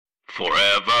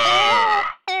Forever.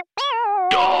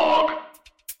 Dog.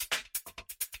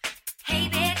 Hey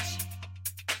bitch,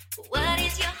 what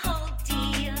is your whole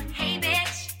deal? Hey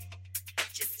bitch,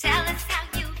 just tell us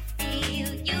how you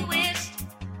feel. You wished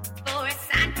for a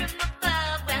sign from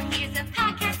above. Well, here's a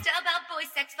podcast about boy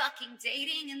sex, fucking,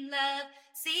 dating, and love.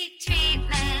 Seek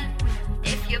treatment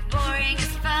if you're boring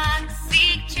as fuck.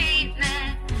 Seek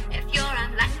treatment if you're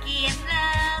unlucky in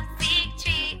love. Seek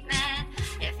treatment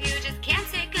if you just can't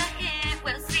take a hint.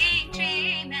 Well, seek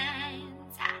treatment.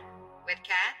 With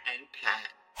Kat and Pat.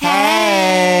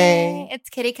 Hey, it's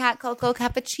Kitty Cat Coco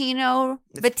Cappuccino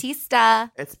Batista.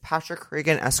 It's Patrick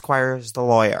Regan Esquire's the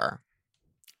lawyer.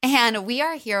 And we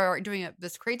are here doing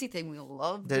this crazy thing we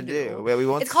love to do. We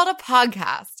want It's called a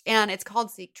podcast, and it's called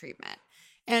Seek Treatment.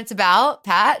 And it's about,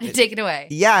 Pat, take it away.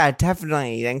 Yeah,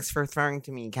 definitely. Thanks for throwing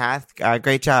to me, Kath.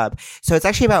 Great job. So it's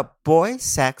actually about boy,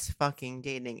 sex, fucking,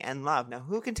 dating, and love. Now,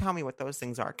 who can tell me what those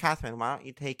things are? Catherine, why don't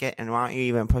you take it, and why don't you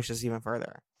even push us even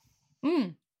further?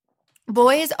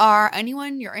 Boys are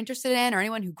anyone you're interested in or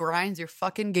anyone who grinds your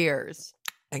fucking gears.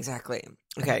 Exactly.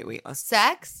 Okay, let's...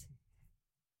 Sex?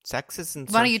 Sex is...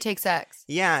 Why don't you take sex?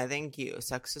 Yeah, thank you.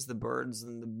 Sex is the birds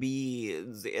and the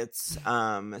bees. It's,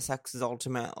 sex is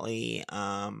ultimately,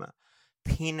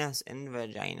 penis and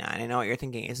vagina. And I know what you're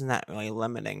thinking. Isn't that really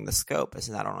limiting the scope?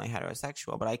 Isn't that only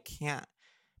heterosexual? But I can't.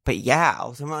 But yeah,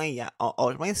 ultimately,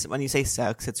 when you say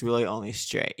sex, it's really only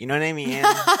straight. You know what I mean?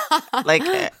 Like,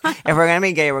 if we're going to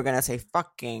be gay, we're going to say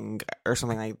fucking or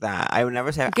something like that. I would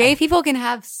never say... Gay people can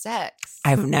have sex.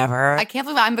 I've never... I can't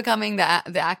believe I'm becoming the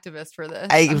activist for this.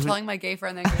 I'm telling my gay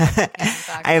friend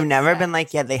that I've never been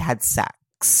like, yeah, they had sex.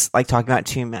 Like, talking about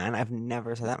two men. I've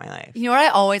never said that in my life. You know what I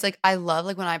always like? I love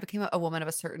like when I became a woman of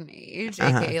a certain age,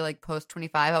 aka like post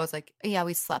 25. I was like, yeah,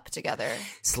 we slept together.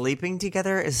 Sleeping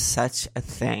together is such a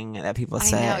thing that people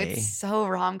say. I know, it's so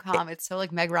rom-com. It's so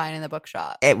like Meg Ryan in the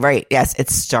bookshop. Right? Yes,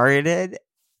 it started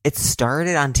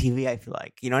on TV. I feel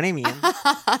like, you know what I mean?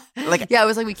 Like, yeah, it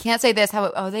was like we can't say this.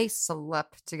 How they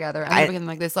slept together, and then it became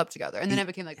like they slept together, and then it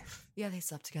became like, yeah, they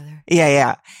slept together.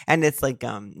 Yeah, and it's like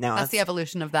now that's the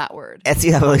evolution of that word. It's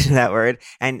the evolution of that word,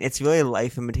 and it's really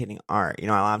life imitating art. You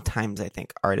know, a lot of times I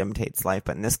think art imitates life,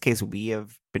 but in this case, we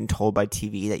have been told by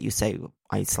TV that you say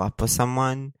I slept with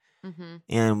someone,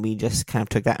 and we just kind of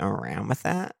took that and ran with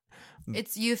that.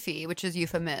 It's euphy, which is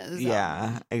euphemism.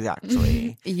 Yeah,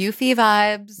 exactly. Euphy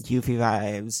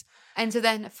vibes. And so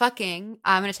then fucking,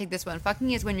 I'm going to take this one.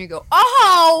 Fucking is when you go,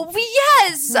 oh,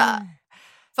 yes.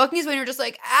 Fucking is when you're just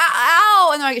like, ow.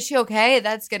 And they're like, is she okay?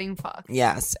 That's getting fucked.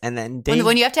 Yes. And then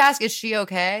when you have to ask, is she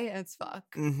okay? It's fuck.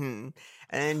 Mm-hmm.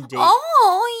 And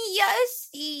oh,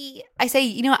 yesy. I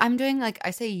say,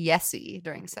 I say yesy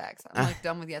during sex. I'm like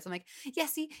done with yes. I'm like,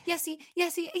 yesy.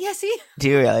 Do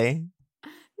you really?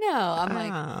 No, I'm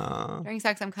like, during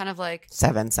sex, I'm kind of like...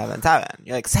 7.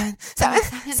 You're like, 7.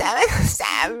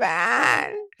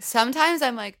 Sometimes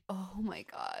I'm like, oh my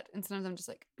God. And sometimes I'm just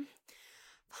like,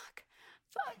 fuck.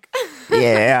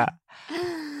 Yeah.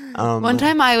 One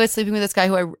time I was sleeping with this guy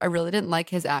who I really didn't like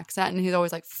his accent, and he was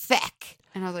always like, feck.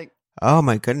 And I was like... Oh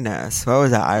my goodness. What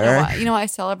was that, Irish? You know, I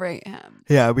celebrate him.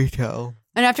 Yeah, me too.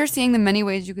 And after seeing the many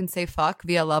ways you can say fuck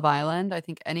via Love Island, I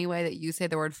think any way that you say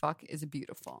the word fuck is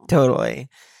beautiful. Totally.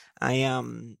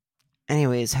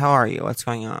 Anyways, how are you? What's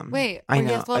going on? Wait, I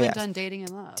still haven't done dating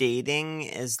and love. Dating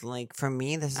is like, for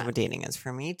me, this is what dating is.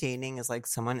 For me, dating is like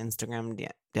someone Instagram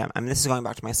DM. I mean, this is going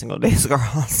back to my single days,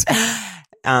 girls.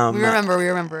 We remember.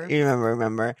 You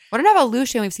remember. What an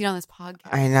evolution we've seen on this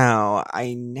podcast. I know.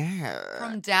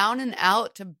 From down and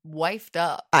out to wifed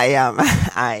up.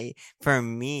 For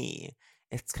me,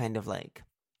 it's kind of like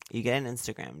you get an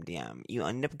Instagram DM, you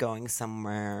end up going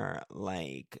somewhere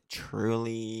like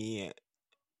truly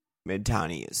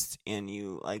Midtown East, and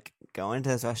you like go into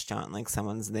this restaurant, like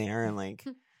someone's there, and like,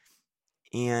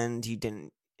 and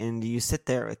you sit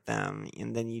there with them,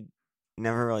 and then you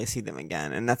never really see them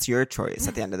again, and that's your choice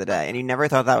at the end of the day, and you never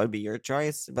thought that would be your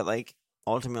choice, but like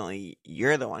ultimately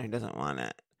you're the one who doesn't want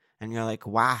it, and you're like,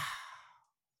 wow,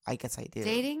 I guess I do.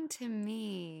 Dating to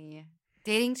me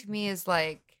is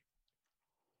like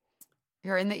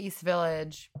you're in the East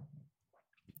Village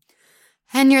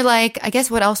and you're like, I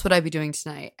guess what else would I be doing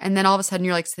tonight? And then all of a sudden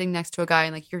you're like sitting next to a guy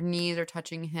and like your knees are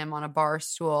touching him on a bar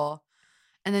stool.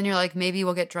 And then you're like, maybe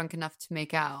we'll get drunk enough to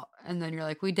make out. And then you're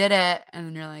like, we did it. And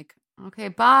then you're like, okay,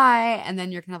 bye. And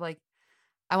then you're kind of like,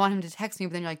 I want him to text me.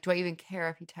 But then you're like, do I even care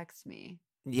if he texts me?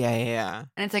 Yeah.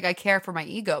 And it's like, I care for my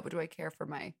ego, but do I care for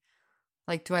my...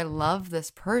 Like, do I love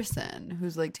this person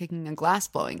who's like taking a glass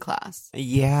blowing class?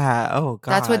 Yeah. Oh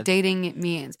God. That's what dating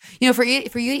means. You know, for you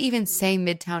to even say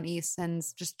Midtown East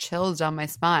sends just chills down my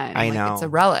spine. I know. It's a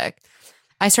relic.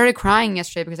 I started crying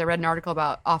yesterday because I read an article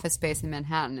about Office Space in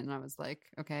Manhattan, and I was like,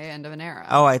 okay, end of an era.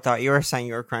 Oh, I thought you were saying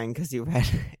you were crying because you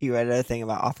read a thing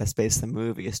about Office Space, the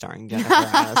movie starring Jennifer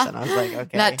Aniston. I was like,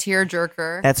 okay, That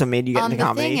tearjerker. that's what made you get into the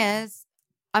comedy. thing is,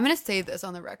 I'm going to say this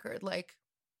on the record. Like,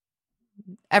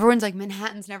 everyone's like,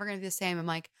 Manhattan's never going to be the same. I'm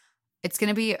like, it's going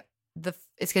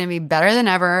to be better than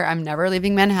ever. I'm never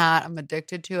leaving Manhattan. I'm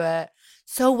addicted to it.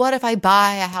 So what if I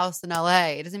buy a house in LA?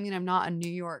 It doesn't mean I'm not a New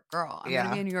York girl. I'm going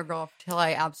to be a New York girl till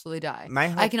I absolutely die.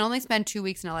 I can only spend 2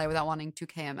 weeks in LA without wanting to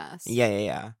KMS.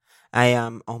 Yeah. I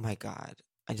oh my God,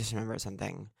 I just remembered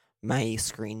something. My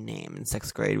screen name in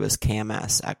 6th grade was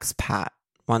KMS X Pat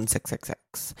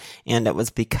 1666, and it was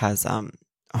because oh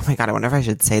my God, I wonder if I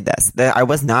should say this. I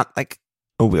was not like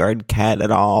a weird kid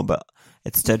at all, but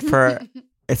it stood for.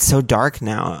 It's so dark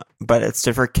now, but it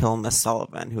stood for Kill Miss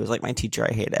Sullivan, who was like my teacher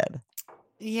I hated.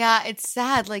 Yeah, it's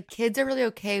sad. Like, kids are really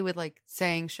okay with like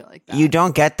saying shit like that. You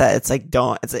don't get that. It's like,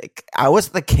 don't. It's like, I was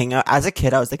the king of, as a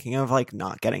kid, I was the king of like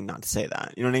not to say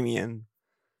that. You know what I mean?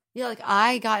 Yeah, like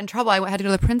I got in trouble. I had to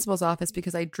go to the principal's office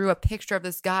because I drew a picture of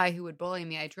this guy who would bully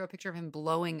me. I drew a picture of him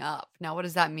blowing up. Now, what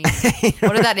does that mean?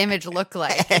 What does that image look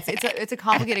like? It's a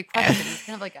complicated question. It's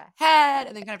kind of like a head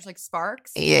and then kind of just like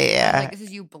sparks. Yeah. Like, this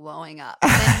is you blowing up.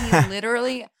 And then he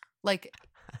literally like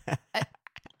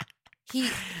he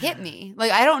hit me.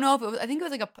 Like, I don't know if it was. I think it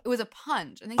was like it was a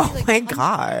punch. I think he like. Oh my punched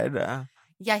God. me.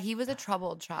 Yeah, he was a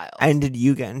troubled child. And did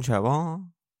you get in trouble?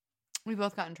 We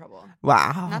both got in trouble.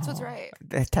 Wow. And that's what's right.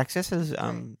 Texas is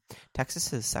Right.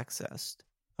 Texas is sexist.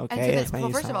 And Okay. so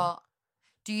well, first of all,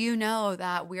 do you know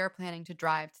that we are planning to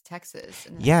drive to Texas?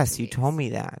 In the next Yes, 2 you weeks? told me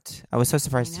that. I was so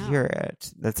surprised to know. hear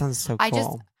it. That sounds so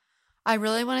cool. I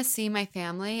really want to see my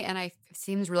family, and it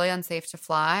seems really unsafe to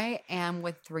fly. And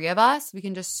with 3 of us, we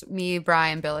can just, me,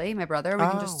 Brian, Billy, my brother, we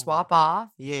can just swap off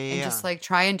Yeah. and just like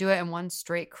try and do it in one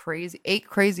straight 8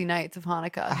 crazy nights of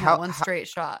Hanukkah. One straight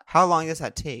shot. How long does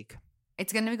that take?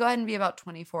 It's going to go ahead and be about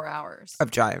 24 hours Of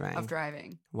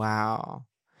driving. Wow.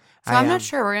 So I'm not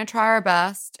sure. We're going to try our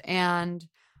best. And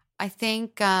I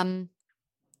think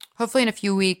hopefully in a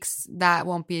few weeks, that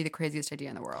won't be the craziest idea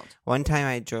in the world. One time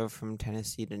I drove from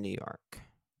Tennessee to New York,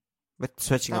 with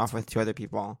switching off with 2 other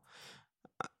people.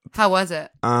 How was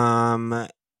it?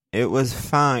 It was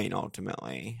fine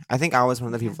ultimately. I think I was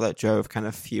one of the people that drove kind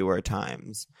of fewer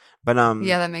times. But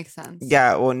yeah, that makes sense.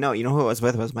 Yeah, well no, you know who it was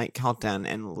with was Mike Kelton,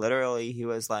 and literally he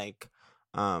was like,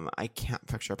 I can't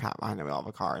picture Pat behind the wheel of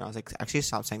a car. And I was like, actually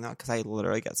stop saying that, because I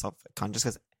literally get self-conscious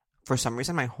because for some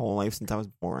reason my whole life since I was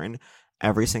born,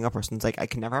 every single person's like, I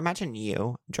can never imagine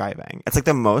you driving. It's like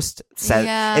the most said.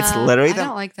 Yeah, it's literally I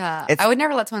don't like that. it's- I would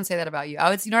never let someone say that about you.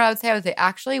 You know what I would say? I would say,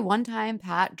 actually, one time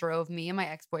Pat drove me and my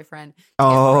ex-boyfriend.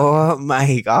 Oh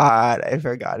my God, I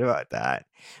forgot about that.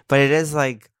 But it is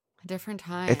like A different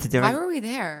time. It's a different- Why were we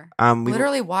there?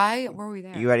 we Why were we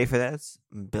there? You ready for this?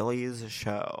 Billy's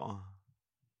show.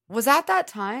 Was that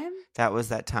time? That was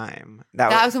that time.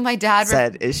 That was when my dad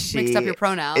said, "Is she mixed up your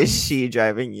pronouns. Is she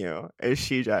driving you? Is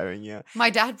she driving you?" My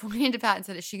dad pointed to Pat and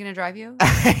said, "Is she going to drive you?"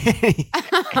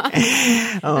 Oh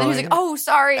And then he was like, "Oh,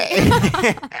 sorry."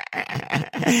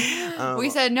 Oh. We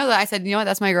said no. I said, "You know what?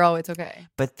 That's my girl. It's okay."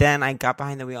 But then I got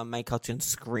behind the wheel and Mike Kelton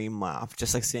scream laughed,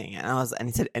 just like seeing it. And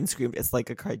he said, and screamed, it's like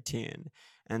a cartoon.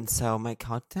 And so Mike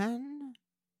Kelton,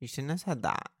 you shouldn't have said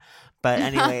that. But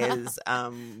anyways,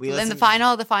 Then listened-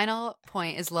 the final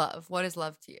point is love. What is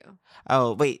love to you?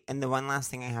 Oh, wait, and the one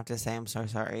last thing I have to say, I'm so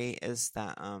sorry, is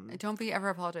that Don't ever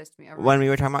apologize to me. Ever. when we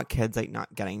were talking about kids like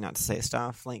not to say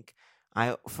stuff, like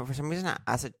I for some reason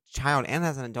as a child and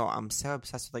as an adult, I'm so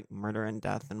obsessed with like murder and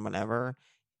death and whatever.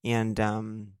 And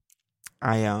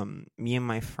me and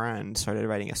my friend started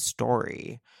writing a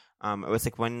story. It was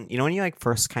like when you like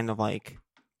first kind of like,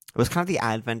 it was kind of the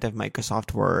advent of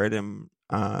Microsoft Word, and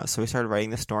so we started writing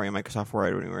the story in Microsoft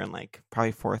Word when we were in like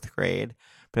probably 4th grade.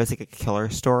 But it was like a killer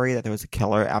story, that there was a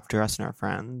killer after us and our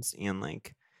friends, and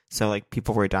like so like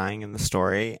people were dying in the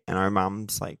story, and our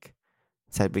moms like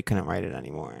said we couldn't write it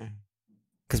anymore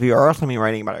because we were ultimately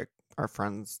writing about our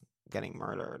friends getting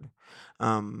murdered.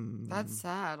 That's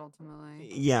sad. Ultimately,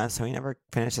 Yeah, so we never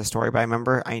finished the story, but I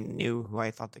remember I knew who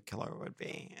I thought the killer would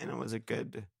be, and it was a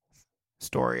good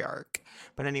story arc.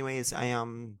 But anyways, I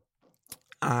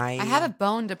have a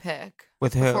bone to pick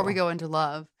with who before we go into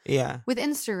love. Yeah. With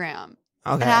Instagram,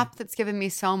 Okay. an app that's given me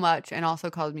so much and also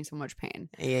caused me so much pain.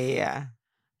 Yeah.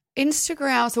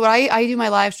 Instagram. So what I do my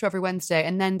live show every Wednesday,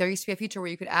 and then there used to be a feature where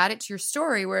you could add it to your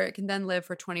story where it can then live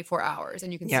for 24 hours,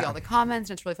 and you can see all the comments,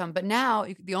 and it's really fun. But now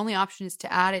the only option is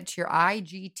to add it to your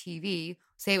IGTV.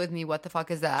 Say it with me. What the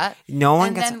fuck is that? No one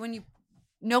And gets. then when you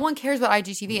no one cares about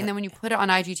IGTV. And then when you put it on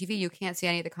IGTV, you can't see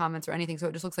any of the comments or anything. So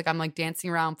it just looks like I'm like dancing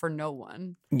around for no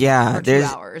one Yeah, for 2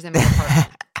 hours in my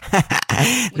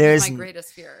apartment, which is my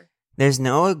greatest fear. There's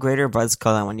no greater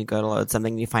buzzkill than when you go to load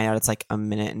something, you find out it's like 1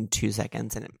 minute and 2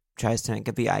 seconds, and it tries to make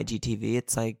it be IGTV.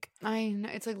 It's like, I know,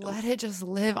 it's like, let it just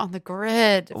live on the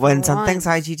grid. when something's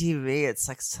IGTV, it's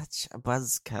like such a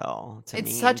buzzkill to me.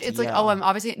 It's like, oh, I'm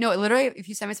obviously no. Literally, if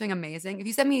you send me something amazing, if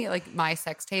you send me like my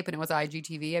sex tape and it was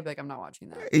IGTV, I'd be like, I'm not watching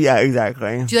that. Yeah,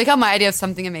 exactly. Do you like how my idea of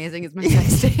something amazing is my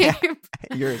sex tape?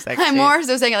 Your sex I'm tape. more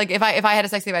so saying like if I had a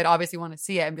sex tape, I'd obviously want to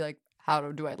see it and be like, how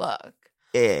do I look?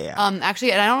 Yeah.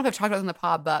 Actually, and I don't know if I've talked about this in the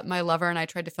pod, but my lover and I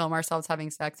tried to film ourselves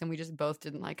having sex, and we just both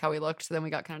didn't like how we looked. So then we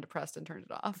got kind of depressed and turned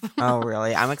it off. Oh,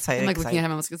 really? I'm excited. I'm like looking at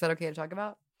him. I'm like, is that okay to talk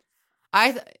about?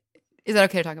 Is that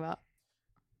okay to talk about?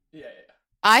 Yeah.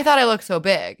 I thought I looked so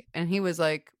big, and he was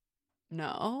like,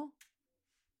 no.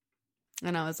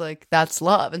 And I was like, that's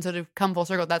love. And so to come full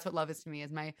circle, that's what love is to me,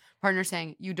 is my partner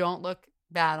saying, you don't look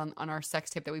bad on our sex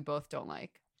tape that we both don't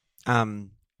like.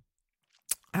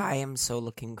 I am so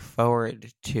looking forward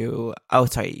to. Oh,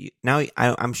 sorry. Now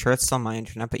I'm sure it's still my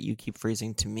internet, but you keep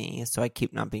freezing to me, so I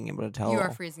keep not being able to tell. You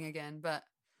are freezing again, but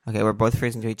okay, we're both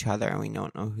freezing to each other, and we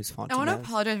don't know whose fault. I want to it is.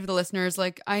 apologize for the listeners.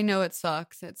 Like, I know it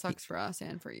sucks. It sucks for us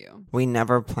and for you. We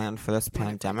never planned for this Never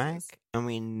pandemic, planned. and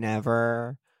we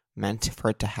never meant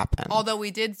for it to happen. Although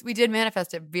we did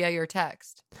manifest it via your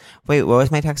text. Wait, what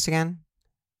was my text again?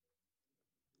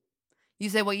 You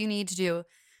said what you need to do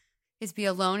is be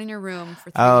alone in your room for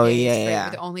 3 Oh, days yeah, straight yeah.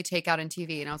 with only takeout and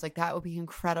TV. And I was like, that would be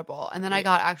incredible. And then I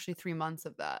got actually 3 months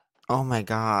of that. Oh my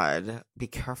God! Be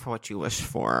careful what you wish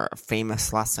for. A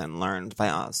famous lesson learned by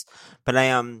us. But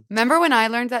I Remember when I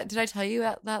learned that? Did I tell you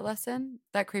that lesson?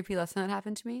 That creepy lesson that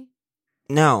happened to me?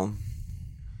 no.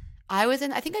 I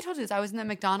think I told you this. I was in the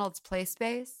McDonald's play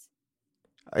space.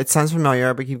 It sounds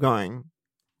familiar, but keep going.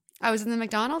 I was in the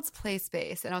McDonald's play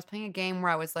space and I was playing a game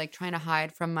where I was like trying to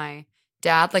hide from my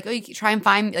dad. Like, oh, you try and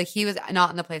find, like, he was not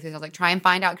in the play space. I was like, try and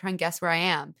find out, try and guess where I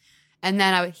am. And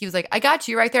then he was like, I got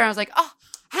you right there. And I was like, oh,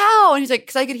 how? And he's like,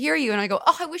 because I could hear you. And I go,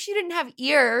 oh, I wish you didn't have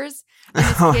ears. And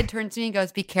this kid turns to me and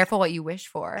goes, be careful what you wish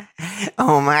for.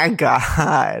 Oh my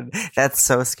God. That's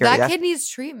so scary. That kid needs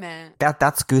treatment.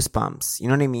 That's goosebumps. You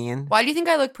know what I mean? Why do you think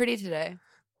I look pretty today?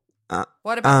 Uh,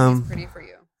 What about me is pretty for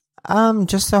you?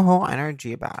 Just the whole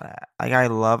energy about it. Like, I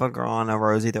love a girl in a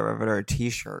Rosie the Riveter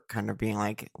t-shirt kind of being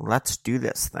like, let's do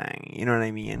this thing. You know what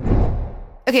I mean?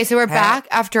 Okay, so we're back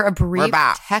after a brief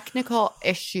back. technical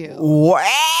issue.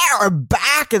 We're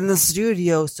back in the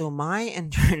studio. So my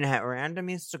internet, Random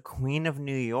East Queen of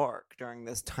New York, during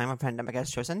this time of pandemic, has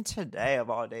chosen today of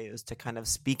all days to kind of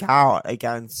speak out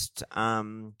against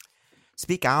Working.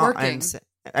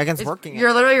 against working.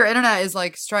 Your internet is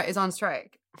like is on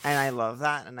strike. And I love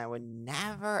that, and I would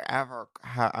never ever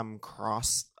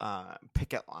cross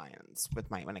picket lines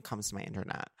when it comes to my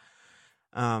internet.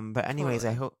 But anyways,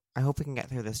 Totally. I hope we can get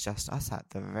through this just us at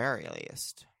the very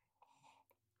least.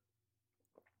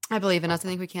 I believe in us. I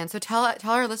think we can. So tell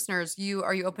our listeners,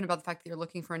 are you open about the fact that you're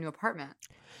looking for a new apartment?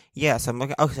 Yes, I'm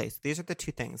looking. Okay, so these are the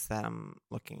two things that I'm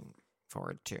looking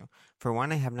forward to. For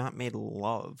one, I have not made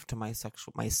love to my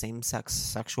same-sex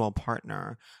sexual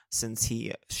partner since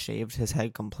he shaved his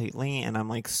head completely, and I'm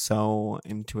like so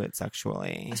into it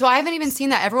sexually. So I haven't even seen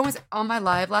that. Everyone was on my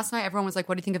live last night. Everyone was like,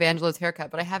 "What do you think of Angelo's haircut?"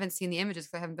 But I haven't seen the images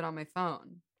because I haven't been on my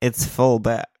phone. It's full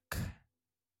back.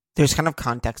 There's kind of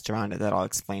context around it that I'll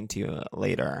explain to you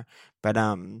later. But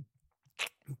I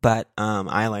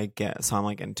like it, so I'm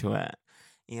like into it.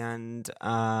 And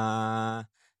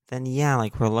then yeah,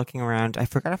 like we're looking around. I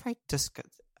forgot if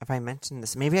I mentioned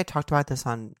this. Maybe I talked about this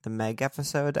on the Meg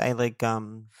episode. I like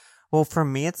well, for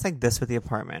me it's like this with the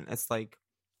apartment. It's like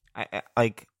I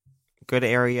like good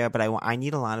area, but I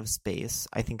need a lot of space.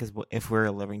 I think if we're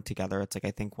living together, it's like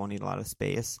I think we'll need a lot of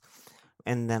space.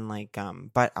 And then like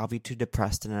but I'll be too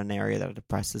depressed in an area that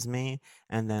depresses me.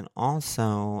 And then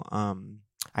also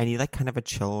I need like kind of a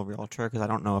chill realtor because I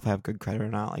don't know if I have good credit or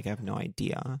not. Like I have no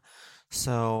idea.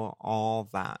 So all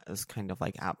that is kind of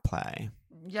like at play.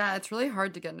 Yeah, it's really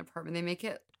hard to get an apartment. They make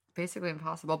it basically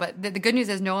impossible. But the good news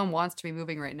is no one wants to be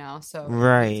moving right now. So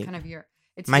Right. it's kind of your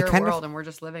My kind world of- and we're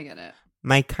just living in it.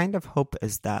 My kind of hope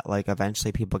is that like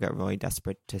eventually people get really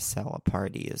desperate to sell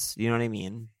parties. You know what I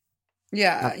mean?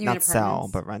 Yeah, Not sell,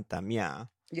 but rent them. Yeah.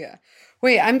 Yeah.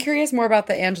 Wait, I'm curious more about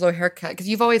the Angelo haircut because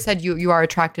you've always said you are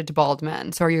attracted to bald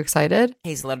men. So are you excited?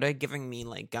 He's literally giving me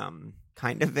like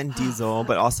kind of Vin Diesel,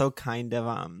 but also kind of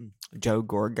Joe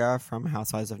Gorga from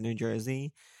Housewives of New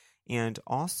Jersey, and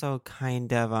also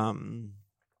kind of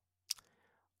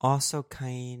also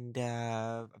kind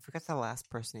of, I forget the last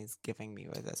person he's giving me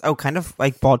with this. Oh, kind of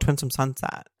like Bald Twins from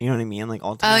Sunset. You know what I mean? Like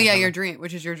ultimately. Oh yeah, I'm your like- dream,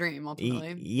 which is your dream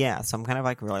ultimately. Yeah, so I'm kind of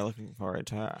like really looking forward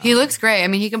to. He looks great. I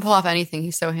mean, he can pull off anything.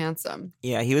 He's so handsome.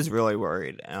 Yeah, he was really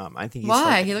worried. I think. He's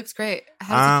Why? Still, He looks great.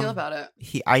 How does he feel Um, about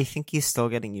it? I think he's still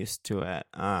getting used to it.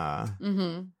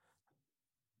 Mm-hmm.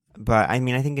 But I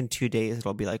mean, I think in 2 days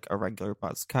it'll be like a regular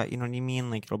buzz cut. You know what I mean?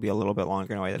 Like it'll be a little bit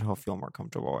longer in a way that he'll feel more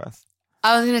comfortable with.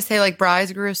 I was gonna say like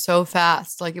Bry's grew so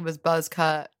fast, like it was buzz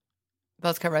cut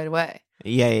right away.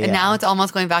 Yeah. And now it's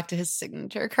almost going back to his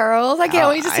signature curls. I can't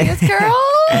wait to see his curls.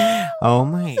 Oh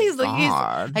my He's like- he's-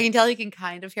 god! I can tell he can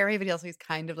kind of hear me, but he also he's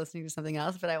kind of listening to something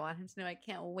else. But I want him to know I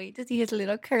can't wait to see his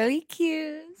little curly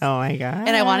cues. Oh my god!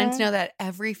 And I want him to know that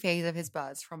every phase of his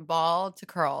buzz, from bald to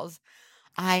curls,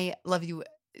 I love you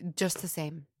just the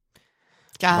same.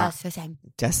 Just the same.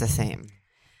 Just the same.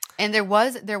 And there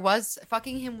was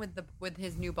fucking him with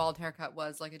his new bald haircut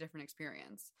was like a different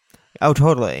experience. Oh,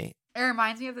 totally. It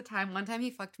reminds me of the one time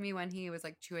he fucked me when he was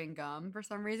like chewing gum for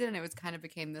some reason, and it was kind of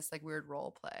became this like weird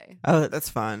role play. Oh, that's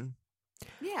fun.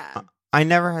 Yeah. I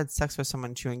never had sex with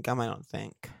someone chewing gum. I don't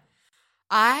think.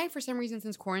 I, for some reason,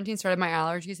 since quarantine started, my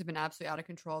allergies have been absolutely out of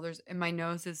control. And my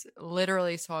nose is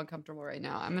literally so uncomfortable right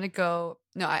now. I'm gonna go.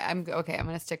 No, I'm okay. I'm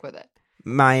gonna stick with it.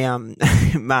 My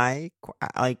my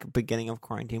like beginning of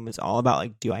quarantine was all about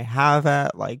like, do I have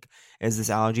it? Like, is this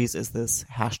allergies? Is this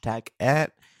hashtag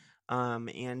it?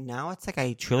 And now it's like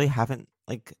I truly haven't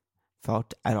like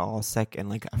felt at all sick in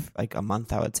like a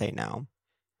month. I would say now.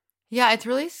 Yeah, it's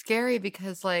really scary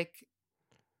because like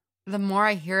the more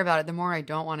I hear about it, the more I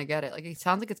don't want to get it. Like it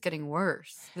sounds like it's getting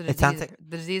worse. It sounds like-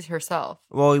 the disease herself.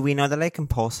 Well, we know that I'm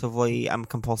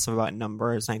compulsive about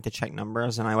numbers. And I like to check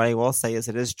numbers, and what I will say is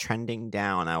it is trending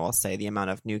down. I will say the amount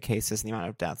of new cases and the amount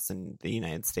of deaths in the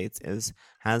United States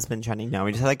has been trending down.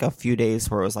 We just had like a few days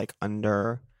where it was like we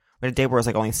had a day where it was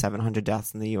like only 700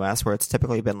 deaths in the U.S., where it's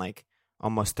typically been like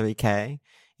almost 3K.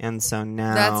 And so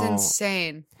now That's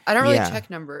insane. I don't really Yeah. check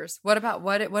numbers. What about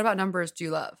numbers do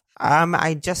you love?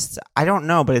 I don't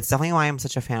know, but it's definitely why I'm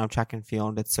such a fan of track and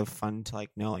field. It's so fun to like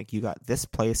know like you got this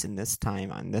place in this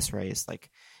time on this race,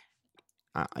 like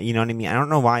you know what I mean. I don't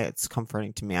know why it's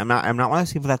comforting to me. I'm not one of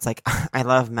those people that's like I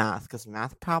love math because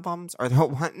math problems are the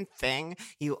one thing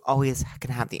you always can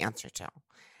have the answer to,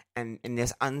 and in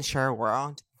this unsure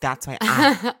world, that's why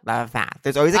I love math.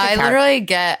 There's always like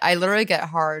I literally get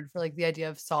hard for like the idea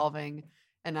of solving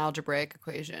an algebraic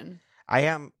equation.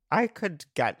 I could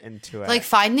get into it. Like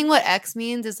finding what X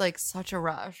means is like such a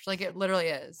rush. Like it literally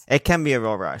is. It can be a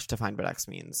real rush to find what X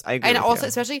means. I agree. And with also, you.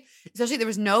 especially there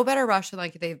was no better rush than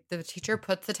like the teacher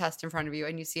puts the test in front of you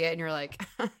and you see it and you're like,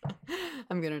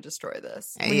 I'm gonna destroy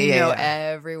this. When you know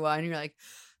everyone, you're like,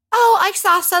 oh, I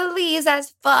saw Salise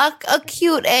as fuck a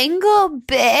cute angle,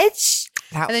 bitch.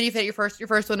 That- And then you fit your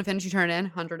first one to finish. You turn in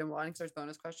 101 because there's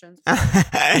bonus questions.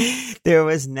 There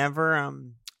was never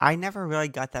I never really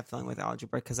got that feeling with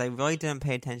algebra because I really didn't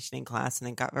pay attention in class, and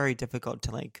it got very difficult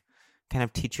to like kind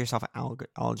of teach yourself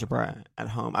algebra at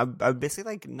home. I would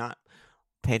basically like not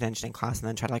pay attention in class and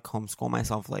then try to like homeschool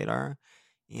myself later.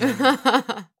 And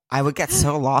I would get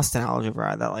so lost in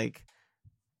algebra that like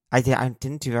I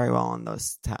didn't do very well on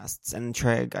those tests, and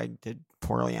trig I did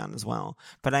poorly on as well.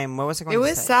 But what was I going It to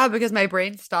was say? sad because my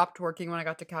brain stopped working when I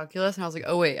got to calculus, and I was like,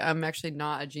 "Oh wait, I'm actually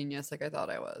not a genius like I thought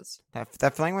I was."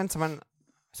 That feeling when someone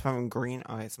green.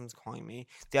 Okay, someone's calling me.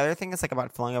 The other thing is like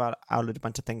about filling out a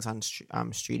bunch of things on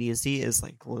Street Easy is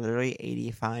like literally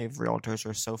 85 realtors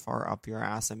are so far up your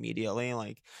ass immediately.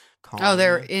 Like, Oh,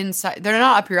 they're you. inside. They're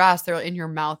not up your ass. They're in your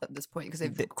mouth at this point because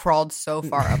they've crawled so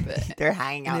far up it. They're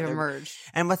hanging and out. they've They're- emerged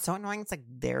And what's so annoying is like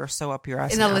they're so up your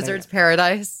ass in now. the lizard's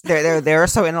paradise. They're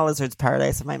so in a lizard's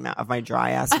paradise of my dry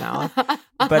ass mouth.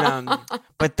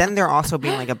 But then they're also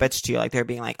being like a bitch to you. Like they're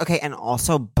being like, okay, and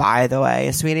also by the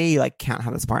way, sweetie, you like can't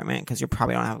have this apartment because you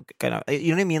probably don't have good. You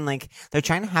know what I mean? Like they're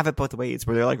trying to have it both ways,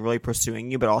 where they're like really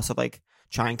pursuing you, but also like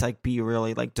trying to like be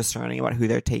really like discerning about who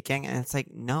they're taking. And it's like,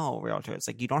 no, realtor, it's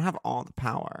like you don't have all the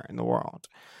power in the world.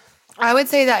 I would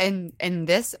say that in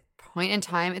this point in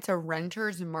time, it's a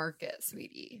renter's market,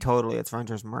 sweetie. Totally, it's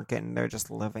renter's market, and they're just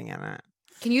living in it.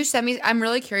 Can you send me? I'm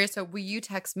really curious. So, will you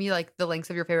text me like the links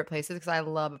of your favorite places? Because I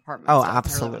love apartments. Oh, so I really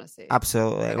absolutely, wanna see.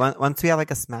 absolutely. Okay. Once we have like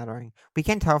a smattering, we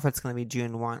can't tell if it's going to be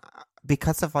June 1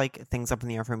 because of like things up in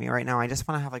the air for me right now. I just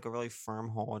want to have like a really firm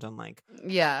hold on like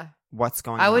Yeah, what's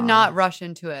going on. I would not rush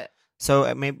into it. So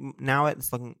it now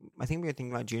it's looking. I think we were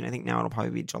thinking about June. I think now it'll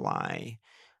probably be July,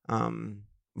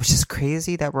 which is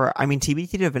crazy that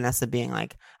TBT to Vanessa being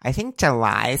like, I think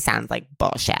July sounds like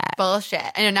bullshit. Bullshit.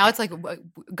 I know now it's like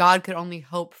God could only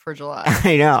hope for July.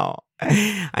 I know.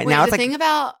 Wait, now the it's like thing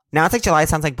about July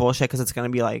sounds like bullshit because it's gonna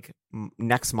be like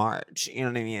next March. You know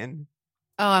what I mean?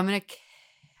 oh,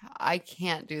 I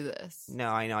can't do this. No,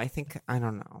 I know. I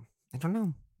don't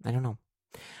know.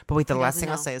 But wait, the He last doesn't thing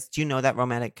I'll know. say is, do you know that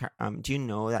do you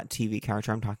know that TV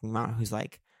character I'm talking about who's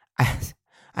like,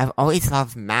 I've always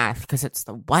loved math because it's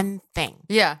the one thing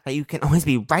Yeah. that you can always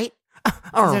be right 'Cause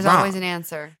or there's wrong. always an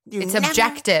answer. You It's never-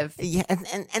 objective. Yeah,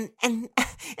 and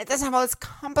it doesn't have all this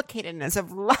complicatedness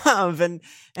of love and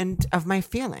of my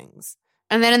feelings.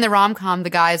 And then in the rom-com, the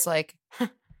guy's like,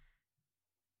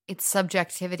 it's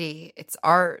subjectivity. It's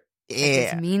art. Like, Yeah,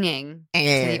 it's meaning to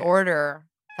yeah, the order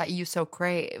that you so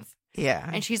crave. yeah.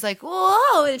 And she's like,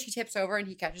 whoa. And she tips over and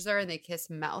he catches her and they kiss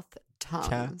mouth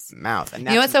tongues. Mouth. And You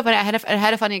know what's so funny? I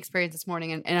had a funny experience this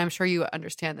morning, and I'm sure you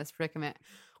understand this predicament.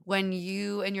 When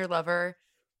you and your lover,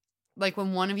 like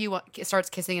when one of you starts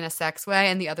kissing in a sex way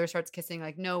and the other starts kissing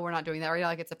like, no, we're not doing that right now.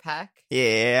 Like it's a peck.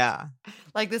 Yeah.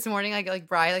 Like this morning, like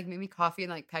Bri like made me coffee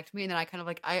and like pecked me, and then I kind of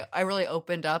like I really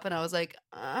opened up and I was like,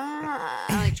 I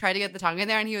like tried to get the tongue in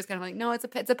there, and he was kind of like, no, it's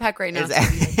a peck right now. Is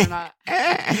sweetie. Like, it- we're not.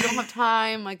 You don't have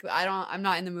time. Like I'm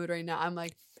not in the mood right now. I'm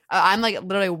like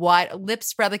literally wide lips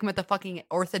spread like I'm at the fucking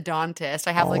orthodontist.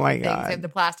 I have Oh like my the things, I God. have the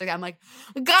plastic. I'm like,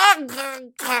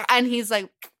 and he's like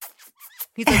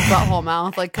butthole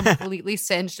mouth, like completely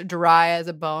cinched, dry as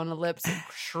a bone, the lips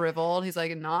shriveled. He's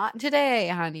like, not today,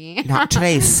 honey. Not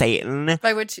today, Satan.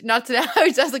 By which, not today. I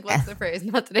was just like, what's the phrase?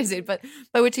 Not today's date, but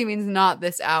by which he means not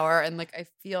this hour. And like, I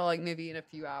feel like maybe in a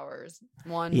few hours,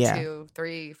 1, Yeah. 2,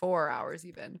 3, 4 hours,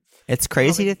 even. It's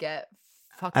crazy Probably to get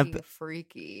fucking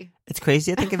freaky. It's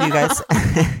crazy to think of you guys.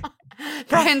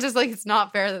 Brian's just like, it's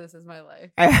not fair that this is my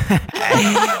life.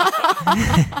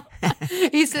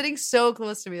 He's sitting so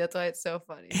close to me. That's why it's so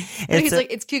funny. But he's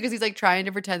like, it's cute because he's like trying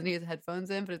to pretend that he has headphones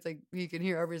in, but it's like he can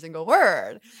hear every single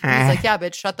word. And he's like, yeah,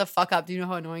 bitch, shut the fuck up. Do you know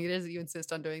how annoying it is that you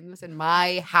insist on doing this in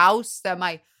my house that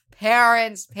my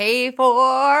parents pay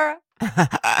for?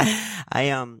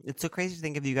 It's so crazy to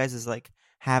think of you guys as like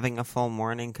having a full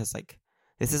morning because like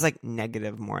this is like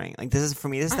negative morning. Like this is for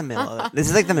me. This is the middle. This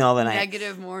is like the middle of the night.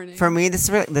 Negative morning. For me, this is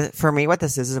really, for me. What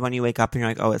this is when you wake up and you're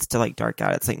like, oh, it's still like dark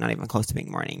out. It's like not even close to being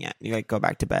morning yet. You like go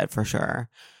back to bed for sure.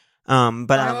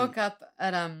 But I woke up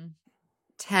at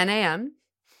 10 a.m.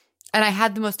 and I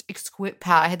had the most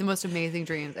I had the most amazing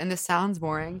dreams. And this sounds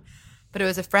boring, but it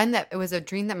was a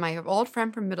dream that my old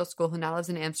friend from middle school who now lives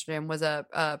in Amsterdam was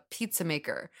a pizza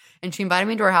maker, and she invited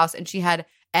me to her house, and she had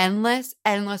endless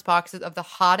boxes of the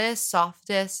hottest,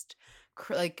 softest,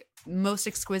 like most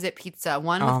exquisite pizza.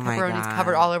 One with Oh my pepperonis God.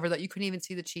 covered all over that you couldn't even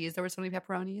see the cheese. There were so many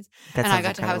pepperonis. that And I sounds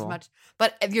got to have as incredible. much.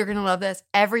 But if you're gonna love this,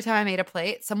 every time I made a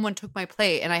plate, someone took my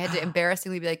plate, and I had to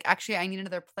embarrassingly be like, "Actually, I need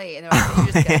another plate." And they're like, "Can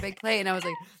you just get a big plate?" And I was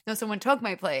like, "No, someone took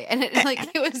my plate," and it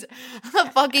was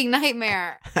a fucking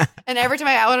nightmare. And every time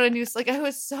I wanted a new, like, it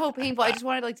was so painful. I just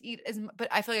wanted like to eat but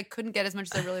I feel like I couldn't get as much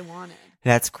as I really wanted.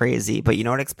 That's crazy. But you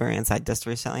know what experience I just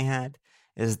recently had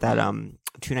is that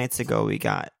 2 nights ago we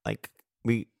got like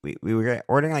we were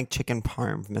ordering like chicken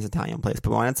parm from this Italian place,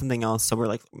 but we wanted something else. So we're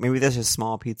like, maybe there's a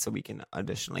small pizza we can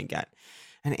additionally get.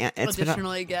 And it's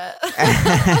Additionally, get.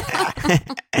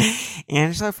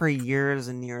 Angela for years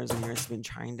and years and years has been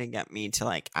trying to get me to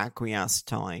like acquiesce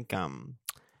to like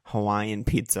Hawaiian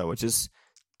pizza, which is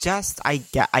just I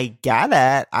get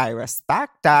it. I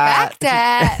respect that. Back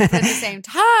that, but at the same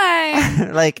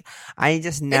time, like I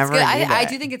just it's never good. did I it.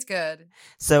 do think it's good.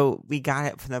 So we got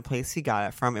it from the place we got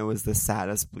it from. It was the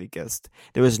saddest, bleakest.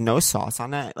 There was no sauce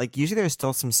on it. Like usually there's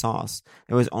still some sauce.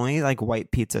 It was only like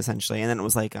white pizza essentially, and then it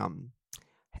was like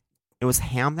it was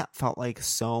ham that felt like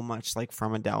so much like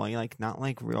from a deli, like not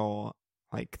like real,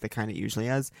 like the kind it usually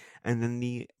is. And then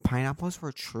the pineapples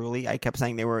were truly, I kept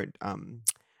saying they were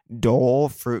Dole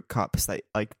fruit cups that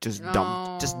like just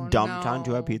dumped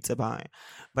onto a no. pizza pie.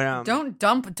 But Don't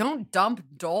dump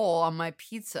Dole on my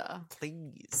pizza.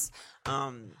 please.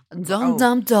 Don't Oh.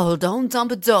 dump Dole. Don't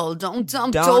dump a Dole. Don't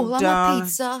dump Don't Dole on my dump-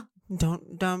 pizza.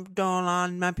 Don't dump Dole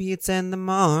on my pizza in the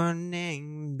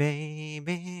morning,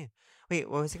 baby. Wait,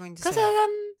 what was he going to Cause say?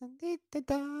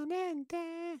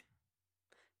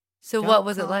 So Don't what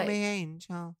was it call like? me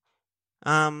angel.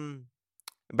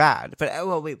 Bad. But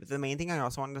well, wait. But the main thing I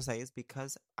also wanted to say is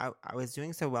because I was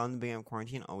doing so well in the beginning of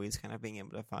quarantine, always kind of being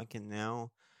able to fucking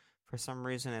now. For some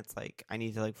reason, it's like I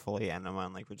need to like fully end them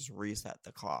on like just reset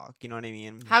the clock. You know what I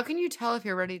mean? How can you tell if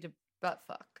you're ready to butt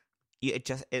fuck?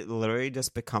 It literally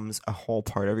just becomes a whole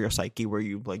part of your psyche where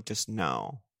you like just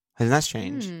know. Hasn't that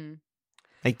strange? Hmm.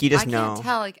 Like you just I know. can't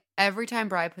tell. Like every time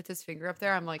Bri puts his finger up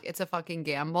there, I'm like, it's a fucking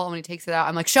gamble. And when he takes it out,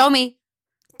 I'm like, show me.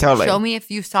 Totally. Show me if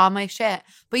you saw my shit.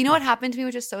 But you know what happened to me,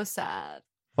 which is so sad?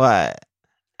 What?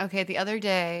 Okay, the other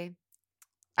day,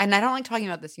 and I don't like talking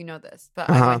about this, you know this, but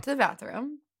Uh-huh. I went to the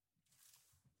bathroom,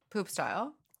 poop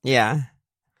style, Yeah.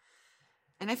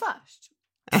 and I flushed.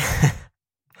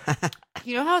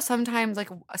 You know how sometimes like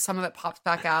some of it pops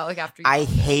back out like after you I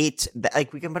hate that.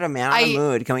 Like, we can put a man on the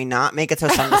mood. Can we not make it so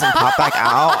some doesn't pop back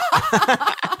out?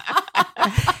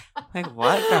 Like,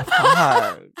 what the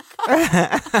fuck?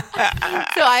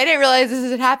 So I didn't realize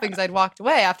this had happened because I'd walked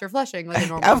away after flushing like a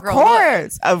normal Of girl would.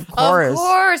 course. Of course. Of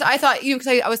course. I thought, you know,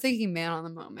 because I was thinking man on the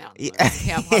moon. Yeah. This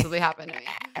can't possibly happen to me.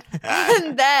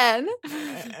 And then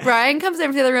Brian comes in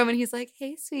from the other room and he's like,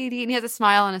 hey, sweetie. And he has a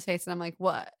smile on his face. And I'm like,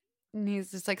 what? And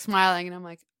he's just like smiling. And I'm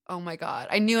like, oh my God.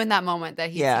 I knew in that moment that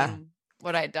he'd seen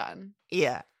what I'd done.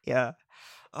 Yeah. Yeah.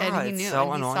 Oh, And he it's knew.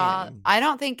 so and he annoying. saw. I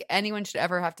don't think anyone should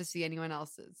ever have to see anyone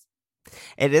else's.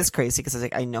 It is crazy because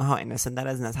like I know how innocent that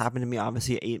is, and that's happened to me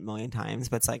obviously 8 million times.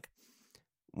 But it's like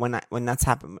when that's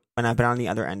happened, when I've been on the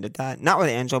other end of that, not with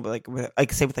Angela, but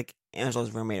like say with like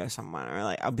Angela's roommate or someone, or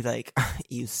like I'll be like,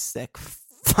 you sick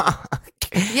fuck.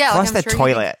 Yeah, flush like, I'm the sure he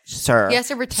toilet, sir. He has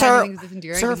to pretend Sir, things is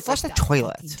endearing. sir, but he's flush like, the "That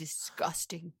toilet." fucking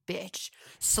disgusting bitch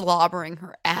slobbering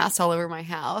her ass all over my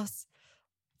house.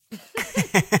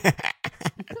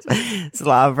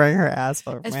 Slobbering her ass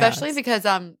over my Especially ass. because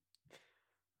when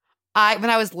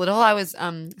I was little, I was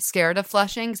scared of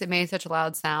flushing because it made such a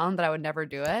loud sound that I would never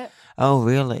do it, Oh,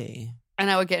 really? and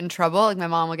I would get in trouble. Like my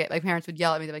parents would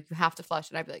yell at me, they're like, "You have to flush,"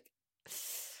 and I'd be like,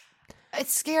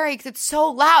 "It's scary because it's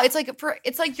so loud." It's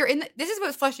like you're in. This is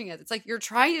what flushing is. It's like you're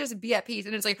trying to just be at peace,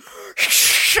 and it's like.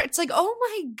 It's like, oh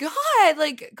my God.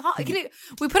 Like, God,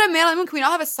 we put a man on the moon. Can we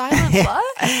not have a silent flush?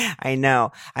 I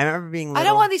know. I remember being little. I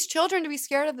don't want these children to be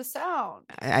scared of the sound.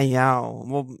 I know.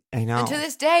 Well, I know. And to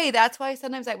this day, that's why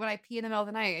sometimes when I pee in the middle of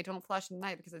the night, I don't flush in the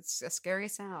night because it's a scary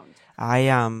sound.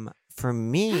 For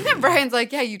me. And Brian's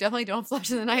like, yeah, you definitely don't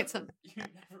flush in the night. You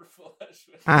never flush.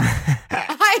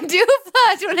 I do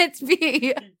flush when it's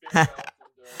me. I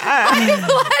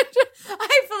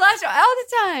flush all the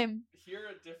time. Here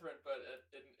it's different, but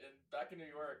back in New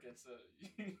York, it's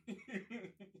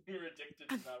you're addicted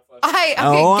to not flushing.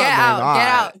 Oh get my out, God. get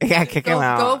out. Yeah, kick him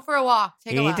out. Go for a walk.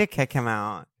 Take a You need walk. to kick him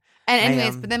out. And I,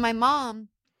 anyways, but then my mom,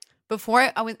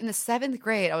 before I was in the 7th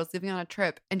grade, I was living on a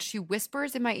trip, and she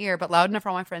whispers in my ear, but loud enough for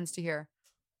all my friends to hear,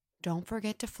 "Don't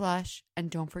forget to flush and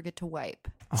don't forget to wipe."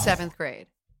 7th grade.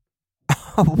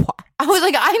 What? I was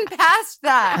like, I'm past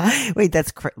that. Wait,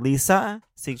 that's Lisa?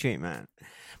 Seek treatment.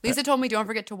 Lisa told me don't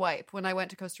forget to wipe when I went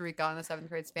to Costa Rica on the 7th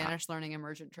grade Spanish learning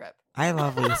immersion trip. I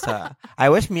love Lisa. I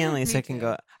wish me and Lisa Me can too.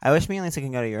 go. I wish me and Lisa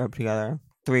can go to Europe together.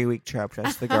 3-week trip,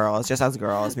 just the girls, just us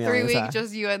girls. Me and 3 Lisa. week,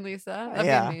 just you and Lisa. That'd be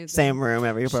yeah, amazing. same room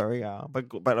everywhere we go.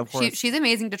 But of course, She's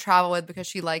amazing to travel with because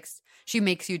she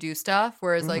makes you do stuff,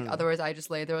 whereas like Mhm. otherwise I just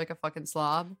lay there like a fucking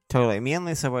slob. totally. Me and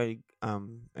Lisa would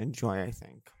enjoy. I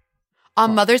think.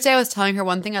 On Mother's Day, I was telling her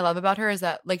one thing I love about her is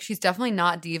that like she's definitely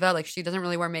not diva. Like she doesn't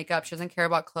really wear makeup. She doesn't care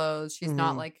about clothes. She's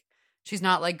not like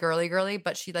girly,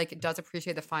 but she like does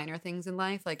appreciate the finer things in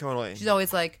life. Like Totally. she's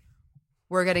always like,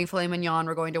 we're getting filet mignon.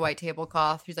 We're going to White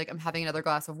Tablecloth. She's like, I'm having another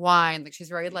glass of wine. Like she's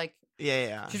very like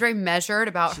Yeah. she's very measured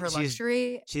about her She's-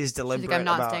 luxury. She's She's deliberate. like, I'm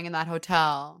not about, staying in that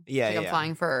hotel. Yeah, She's like, yeah. I'm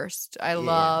flying first. I Yeah.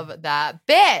 love that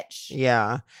bitch.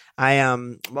 Yeah.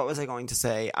 What was I going to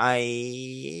say?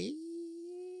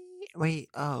 It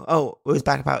was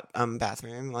back about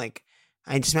bathroom. Like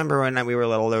I just remember when we were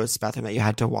little, there was this bathroom that you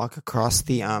had to walk across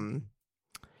the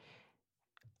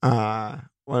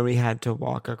when we had to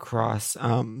walk across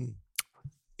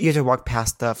you had to walk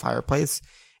past the fireplace,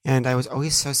 and I was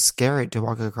always so scared to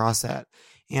walk across that.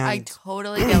 And I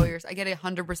totally get what you're saying. I get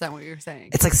 100% what you're saying.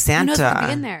 it's like Who knows Santa. what would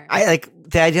be in there? I like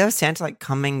the idea of Santa like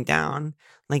coming down.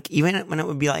 Like even when it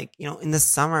would be like, you know, in the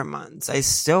summer months, I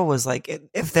still was like,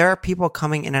 if there are people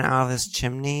coming in and out of this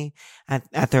chimney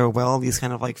at their will, these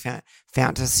kind of like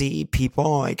fantasy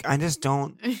people, like I just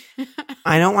don't,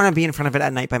 I don't want to be in front of it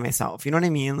at night by myself. You know what I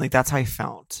mean? Like that's how I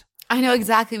felt. I know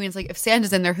exactly. I mean, it's like if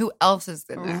Santa's in there, who else is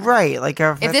in there? Right. Like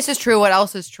If this is true, what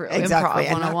else is true? Exactly.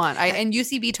 Improv And 101. And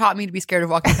UCB taught me to be scared of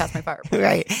walking past my fireplace.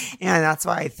 right. And that's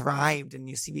why I thrived in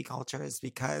UCB culture, is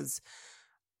because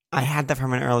I had that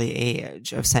from an early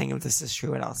age of saying, if this is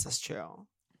true, what else is true?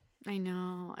 I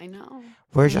know. We're I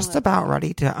know just that about feeling.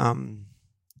 ready to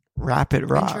wrap it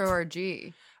up. Intro or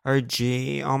G. Or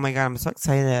G. Oh my God, I'm so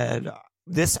excited.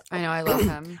 This I know. I love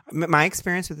him. my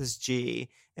experience with this G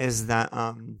is that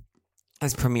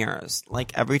as premieres.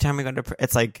 Like every time we go to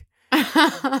it's like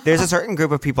there's a certain group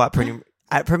of people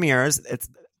at premieres. It's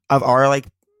of our like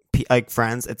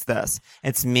friends. It's this.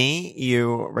 It's me,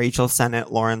 you, Rachel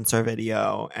Sennett, Lauren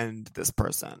Servideo, and this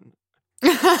person.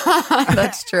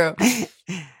 That's true.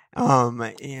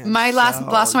 Yeah, My last so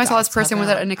time I saw this that's person was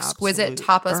at an about exquisite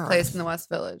absolute tapas place earth. in the West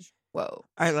Village. Whoa. All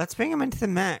right, let's bring him into the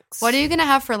mix. What are you going to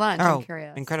have for lunch? Oh, I'm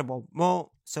curious. incredible.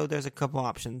 Well, so there's a couple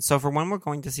options. So for one, we're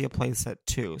going to see a place at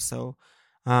 2. So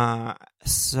I'll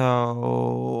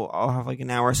have like an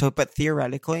hour or so. But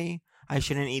theoretically, I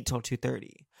shouldn't eat till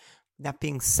 2:30. That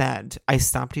being said, I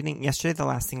stopped eating yesterday. The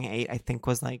last thing I ate, I think,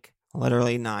 was like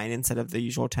literally 9 instead of the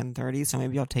usual 10:30. So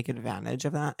maybe I'll take advantage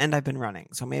of that. And I've been running,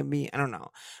 so maybe I don't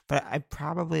know. But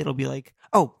it'll be like,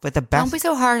 oh, but the best. Don't be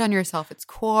so hard on yourself. It's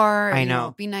core. I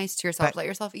know. Be nice to yourself. But- Let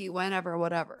yourself eat whenever,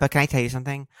 whatever. But can I tell you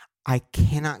something? I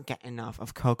cannot get enough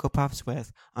of Cocoa Puffs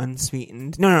with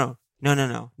unsweetened. No,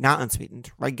 not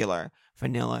unsweetened. Regular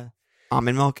vanilla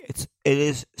almond milk. It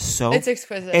is so. It's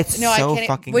exquisite. It's no, so I can't.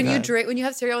 fucking when good. when you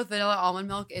have cereal with vanilla almond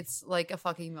milk, it's like a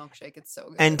fucking milkshake. It's so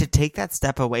good. And to take that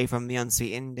step away from the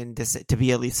unsweetened and to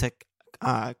be Elisa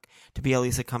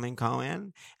Cumming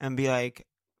Cohen and be like,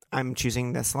 I'm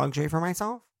choosing this luxury for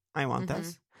myself. I want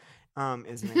this.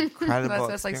 Is an incredible. That's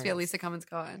what it's like to be experience. Elisa Cummins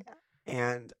Cohen.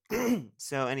 And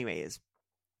so, anyways,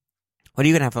 what are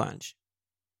you gonna have for lunch?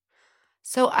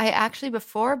 So I actually,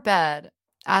 before bed,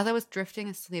 as I was drifting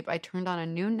asleep, I turned on a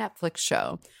new Netflix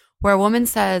show where a woman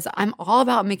says, I'm all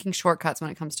about making shortcuts when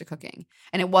it comes to cooking.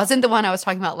 And it wasn't the one I was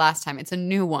talking about last time. It's a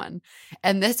new one.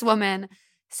 And this woman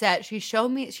said,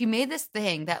 she made this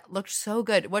thing that looked so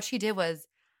good. What she did was,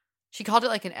 she called it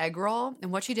like an egg roll.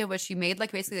 And what she did was she made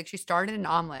like basically like she started an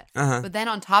omelet. Uh-huh. But then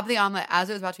on top of the omelet, as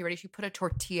it was about to be ready, she put a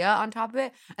tortilla on top of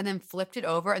it and then flipped it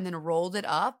over and then rolled it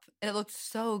up. And it looked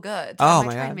so good. So Oh, I might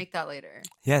my try God. and make that later.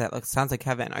 Yeah, sounds like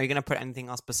heaven. Are you gonna put anything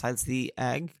else besides the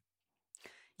egg?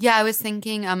 Yeah, I was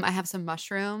thinking I have some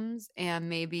mushrooms and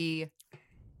maybe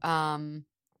eggplant.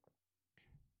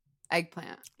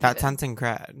 That maybe. sounds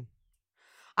incredible.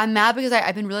 I'm mad because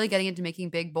I've been really getting into making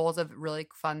big bowls of really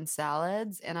fun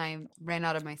salads and I ran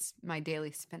out of my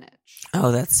daily spinach.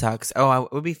 Oh, that sucks. Oh,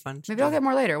 it would be fun. Maybe I'll get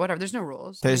more later. Whatever. There's no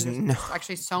rules. There's I mean, no-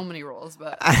 actually so many rules,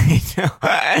 but I know.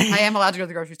 I am allowed to go to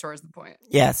the grocery store is the point.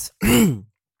 Yes. All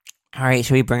right.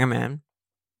 Should we bring him in?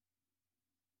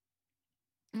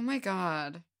 Oh my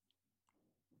God.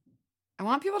 I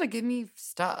want people to give me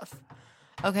stuff.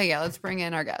 Okay, yeah, let's bring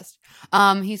in our guest.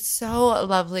 He's so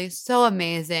lovely, so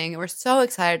amazing. We're so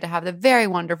excited to have the very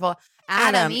wonderful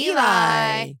Adam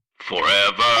Eli.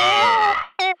 Forever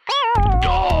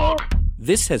Dog.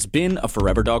 This has been a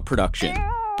Forever Dog production.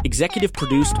 Executive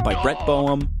produced by Brett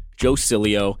Boehm, Joe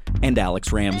Cilio, and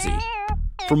Alex Ramsey.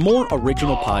 For more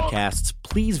original podcasts,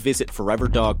 please visit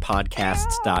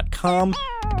foreverdogpodcasts.com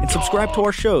and subscribe to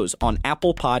our shows on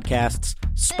Apple Podcasts,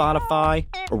 Spotify,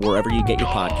 or wherever you get your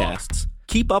podcasts.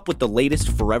 Keep up with the latest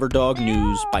Forever Dog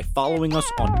news by following us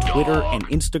on Twitter and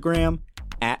Instagram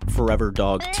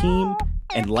 @ForeverDogTeam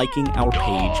and liking our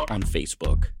page on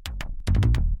Facebook.